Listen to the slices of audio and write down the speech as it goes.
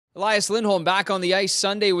Elias Lindholm back on the ice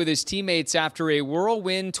Sunday with his teammates after a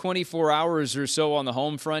whirlwind 24 hours or so on the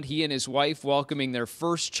home front. He and his wife welcoming their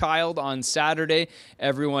first child on Saturday.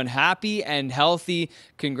 Everyone happy and healthy.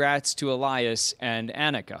 Congrats to Elias and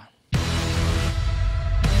Annika.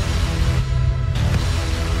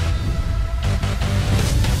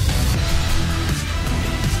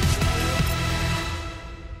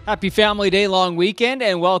 Happy Family Day long weekend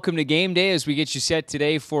and welcome to Game Day as we get you set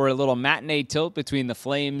today for a little matinee tilt between the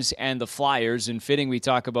Flames and the Flyers. And fitting, we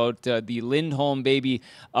talk about the Lindholm baby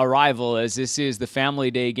arrival as this is the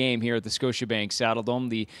Family Day game here at the Scotiabank Saddledome.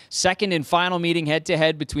 The second and final meeting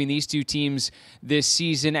head-to-head between these two teams this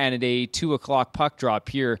season and at a 2 o'clock puck drop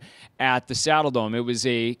here at the Saddledome. It was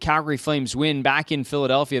a Calgary Flames win back in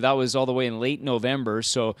Philadelphia. That was all the way in late November.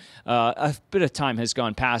 So a bit of time has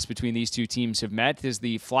gone past between these two teams have met as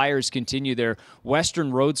the Flyers continue their Western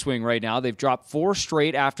road swing right now. They've dropped 4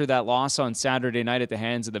 straight after that loss on Saturday night at the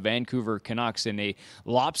hands of the Vancouver Canucks in a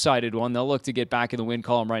lopsided one. They'll look to get back in the win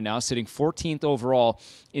column right now, sitting 14th overall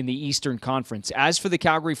in the Eastern Conference. As for the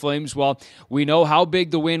Calgary Flames, well, we know how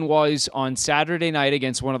big the win was on Saturday night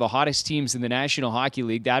against one of the hottest teams in the National Hockey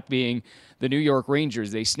League, that being the New York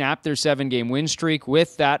Rangers. They snapped their 7-game win streak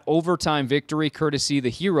with that overtime victory, courtesy the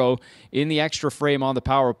hero in the extra frame on the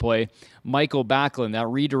power play, Michael Backlund. That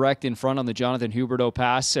redirect in front on the Jonathan Huberdeau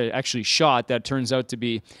pass, actually shot, that turns out to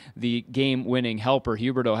be the game-winning helper.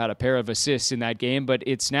 Huberdeau had a pair of assists in that game, but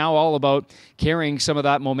it's now all about carrying some of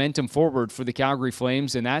that momentum forward for the Calgary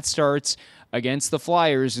Flames, and that starts against the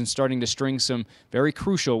Flyers and starting to string some very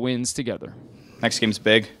crucial wins together. Next game's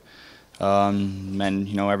big. And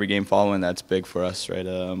every game following that's big for us, right?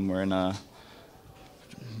 We're in a,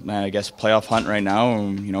 playoff hunt right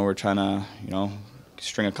now. We're trying to,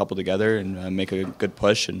 string a couple together and make a good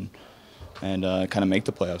push and kind of make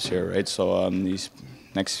the playoffs here, right? So these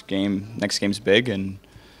next game's big, and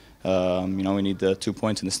we need the 2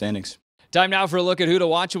 points in the standings. Time now for a look at who to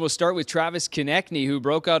watch, and we'll start with Travis Konechny, who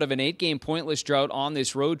broke out of an 8-game pointless drought on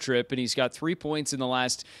this road trip, and he's got 3 points in the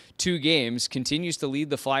last 2 games, continues to lead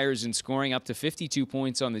the Flyers in scoring, up to 52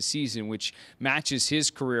 points on the season, which matches his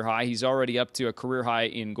career high. He's already up to a career high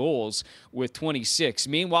in goals with 26.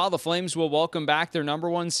 Meanwhile, the Flames will welcome back their number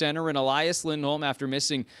 1 center in Elias Lindholm after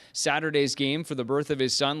missing Saturday's game for the birth of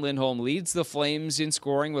his son. Lindholm leads the Flames in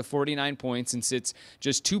scoring with 49 points and sits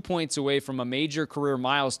just 2 points away from a major career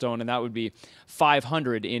milestone, and that would be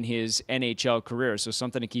 500 in his NHL career. So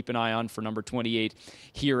something to keep an eye on for number 28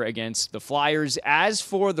 here against the Flyers. As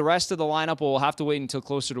for the rest of the lineup, we'll have to wait until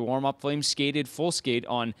closer to warm-up. Flames skated full skate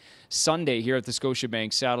on Sunday here at the Scotiabank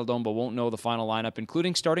Saddledome, but won't know the final lineup,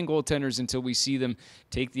 including starting goaltenders, until we see them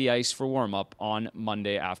take the ice for warm-up on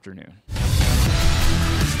Monday afternoon.